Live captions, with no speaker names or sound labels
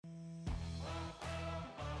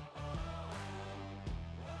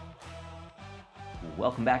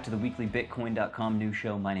Welcome back to the weekly Bitcoin.com news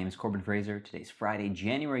show. My name is Corbin Fraser. Today's Friday,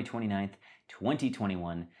 January 29th,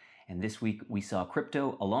 2021. And this week we saw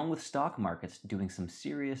crypto, along with stock markets, doing some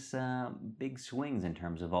serious big swings in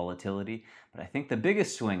terms of volatility. But I think the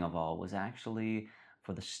biggest swing of all was actually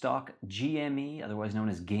for the stock GME, otherwise known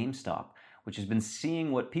as GameStop, which has been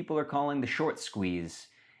seeing what people are calling the short squeeze.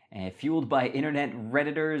 Fueled by internet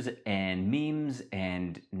redditors and memes,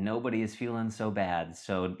 and nobody is feeling so bad.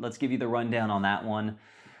 So let's give you the rundown on that one.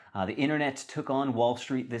 The internet took on Wall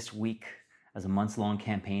Street this week as a months-long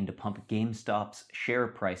campaign to pump GameStop's share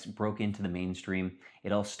price broke into the mainstream.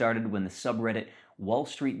 It all started when the subreddit Wall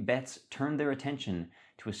Street Bets turned their attention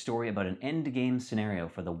to a story about an endgame scenario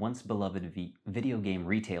for the once beloved video game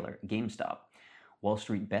retailer, GameStop. Wall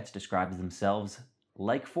Street Bets describes themselves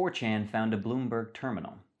like 4chan found a Bloomberg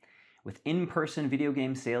terminal. With in-person video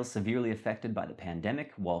game sales severely affected by the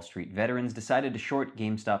pandemic, Wall Street veterans decided to short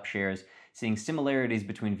GameStop shares, seeing similarities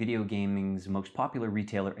between video gaming's most popular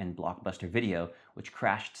retailer and Blockbuster Video, which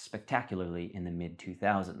crashed spectacularly in the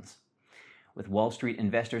mid-2000s. With Wall Street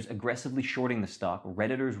investors aggressively shorting the stock,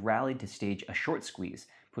 Redditors rallied to stage a short squeeze,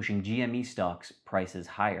 pushing GME stocks prices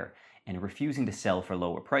higher and refusing to sell for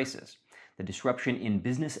lower prices. The disruption in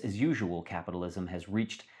business-as-usual capitalism has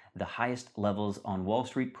reached the highest levels on Wall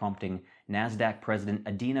Street, prompting NASDAQ President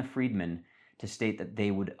Adena Friedman to state that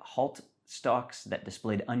they would halt stocks that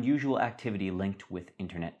displayed unusual activity linked with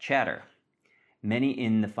internet chatter. Many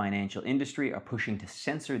in the financial industry are pushing to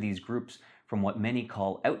censor these groups from what many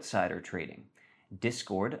call outsider trading.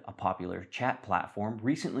 Discord, a popular chat platform,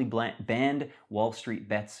 recently banned Wall Street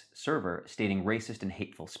Bets server, stating racist and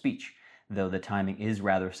hateful speech, though the timing is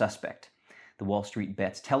rather suspect. The Wall Street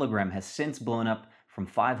Bets Telegram has since blown up from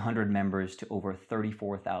 500 members to over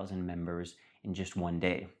 34,000 members in just one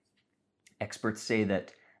day. Experts say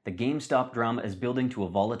that the GameStop drama is building to a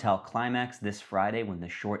volatile climax this Friday when the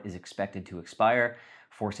short is expected to expire,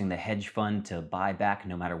 forcing the hedge fund to buy back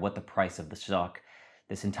no matter what the price of the stock.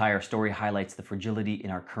 This entire story highlights the fragility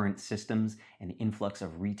in our current systems, and the influx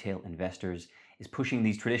of retail investors is pushing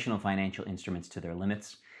these traditional financial instruments to their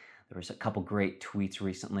limits. There was a couple great tweets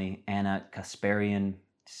recently. Anna Kasparian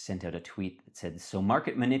sent out a tweet that said, "So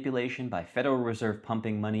market manipulation by Federal Reserve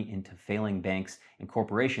pumping money into failing banks and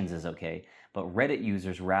corporations is okay, but Reddit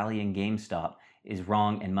users rallying GameStop is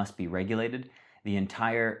wrong and must be regulated. The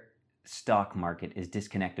entire stock market is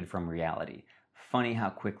disconnected from reality. Funny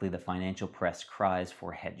how quickly the financial press cries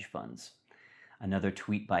for hedge funds." Another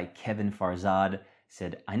tweet by Kevin Farzad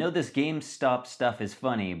said, "I know this GameStop stuff is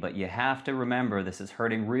funny, but you have to remember this is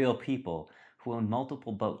hurting real people who own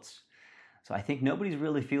multiple boats." So I think nobody's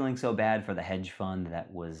really feeling so bad for the hedge fund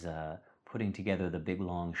that was putting together the big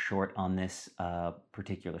long short on this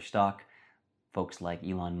particular stock. Folks like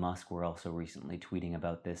Elon Musk were also recently tweeting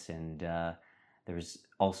about this, and there's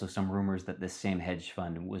also some rumors that this same hedge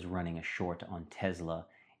fund was running a short on Tesla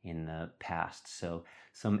in the past. So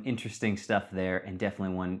some interesting stuff there, and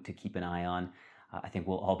definitely one to keep an eye on. I think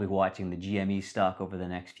we'll all be watching the GME stock over the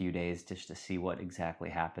next few days just to see what exactly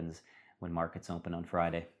happens when markets open on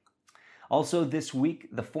Friday. Also this week,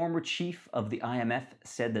 the former chief of the IMF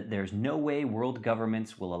said that there's no way world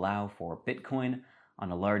governments will allow for Bitcoin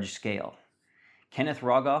on a large scale. Kenneth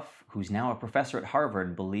Rogoff, who's now a professor at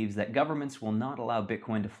Harvard, believes that governments will not allow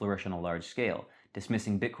Bitcoin to flourish on a large scale,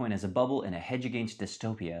 dismissing Bitcoin as a bubble and a hedge against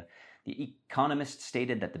dystopia. The Economist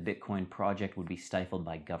stated that the Bitcoin project would be stifled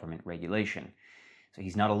by government regulation. So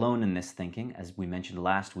he's not alone in this thinking. As we mentioned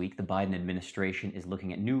last week, the Biden administration is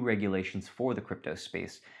looking at new regulations for the crypto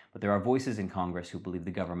space, but there are voices in Congress who believe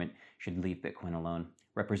the government should leave Bitcoin alone.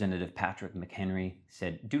 Representative Patrick McHenry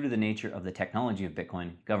said, "Due to the nature of the technology of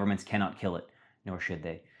Bitcoin, governments cannot kill it, nor should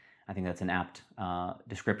they." I think that's an apt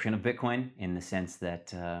description of Bitcoin, in the sense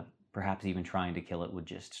that perhaps even trying to kill it would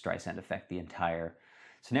just Streisand affect the entire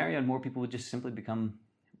scenario, and more people would just simply become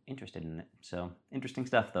interested in it. So interesting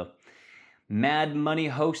stuff, though. Mad Money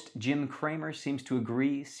host Jim Cramer seems to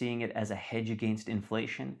agree, seeing it as a hedge against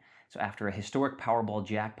inflation. So after a historic Powerball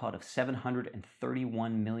jackpot of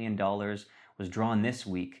 $731 million was drawn this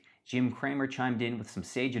week, Jim Cramer chimed in with some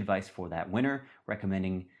sage advice for that winner,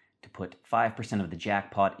 recommending to put 5% of the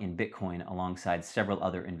jackpot in Bitcoin alongside several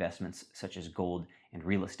other investments such as gold and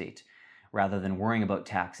real estate. Rather than worrying about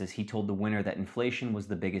taxes, he told the winner that inflation was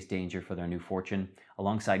the biggest danger for their new fortune.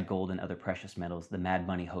 Alongside gold and other precious metals, the Mad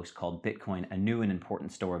Money host called Bitcoin a new and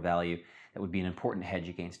important store of value that would be an important hedge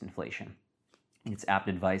against inflation. It's apt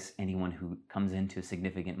advice. Anyone who comes into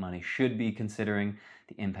significant money should be considering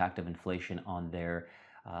the impact of inflation on their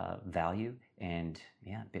value. And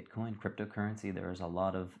yeah, Bitcoin, cryptocurrency, there's a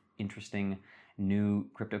lot of interesting new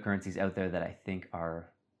cryptocurrencies out there that I think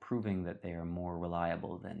are proving that they are more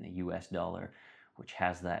reliable than the US dollar, which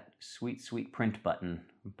has that sweet, sweet print button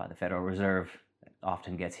by the Federal Reserve that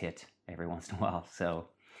often gets hit every once in a while. So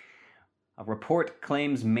a report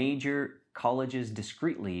claims major colleges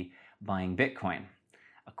discreetly buying Bitcoin.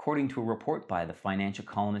 According to a report by the financial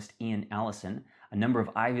columnist Ian Allison, a number of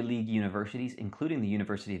Ivy League universities, including the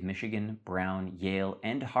University of Michigan, Brown, Yale,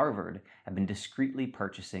 and Harvard, have been discreetly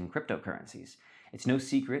purchasing cryptocurrencies. It's no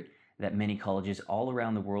secret that many colleges all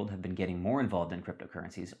around the world have been getting more involved in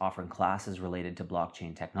cryptocurrencies, offering classes related to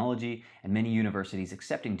blockchain technology, and many universities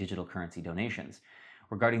accepting digital currency donations.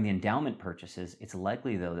 Regarding the endowment purchases, it's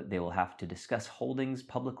likely, though, that they will have to discuss holdings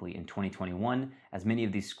publicly in 2021, as many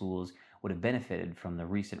of these schools would have benefited from the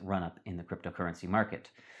recent run-up in the cryptocurrency market.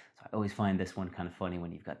 So I always find this one kind of funny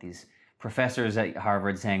when you've got these professors at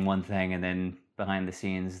Harvard saying one thing and then behind the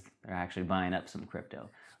scenes they're actually buying up some crypto.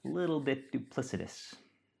 A little bit duplicitous.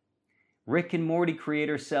 Rick and Morty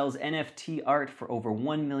creator sells NFT art for over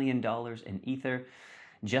 $1 million in Ether.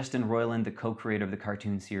 Justin Roiland, the co-creator of the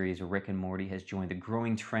cartoon series Rick and Morty, has joined the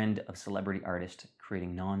growing trend of celebrity artists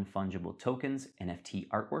creating non-fungible tokens, NFT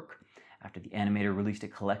artwork, after the animator released a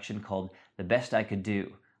collection called The Best I Could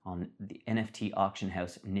Do on the NFT auction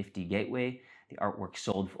house Nifty Gateway. The artwork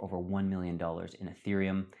sold for over $1 million in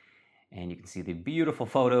Ethereum. And you can see the beautiful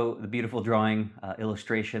photo, the beautiful drawing,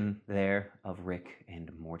 illustration there of Rick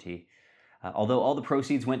and Morty. Although all the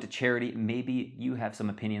proceeds went to charity, maybe you have some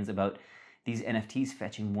opinions about these NFTs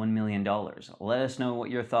fetching $1 million. Let us know what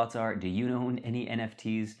your thoughts are. Do you own any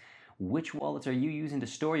NFTs? Which wallets are you using to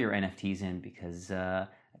store your NFTs in? Because at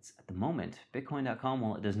the moment, Bitcoin.com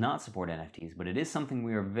wallet does not support NFTs, but it is something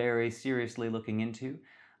we are very seriously looking into.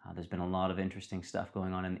 There's been a lot of interesting stuff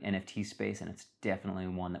going on in the NFT space, and it's definitely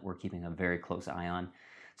one that we're keeping a very close eye on.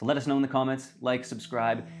 So let us know in the comments, like,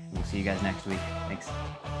 subscribe, and we'll see you guys next week. Thanks.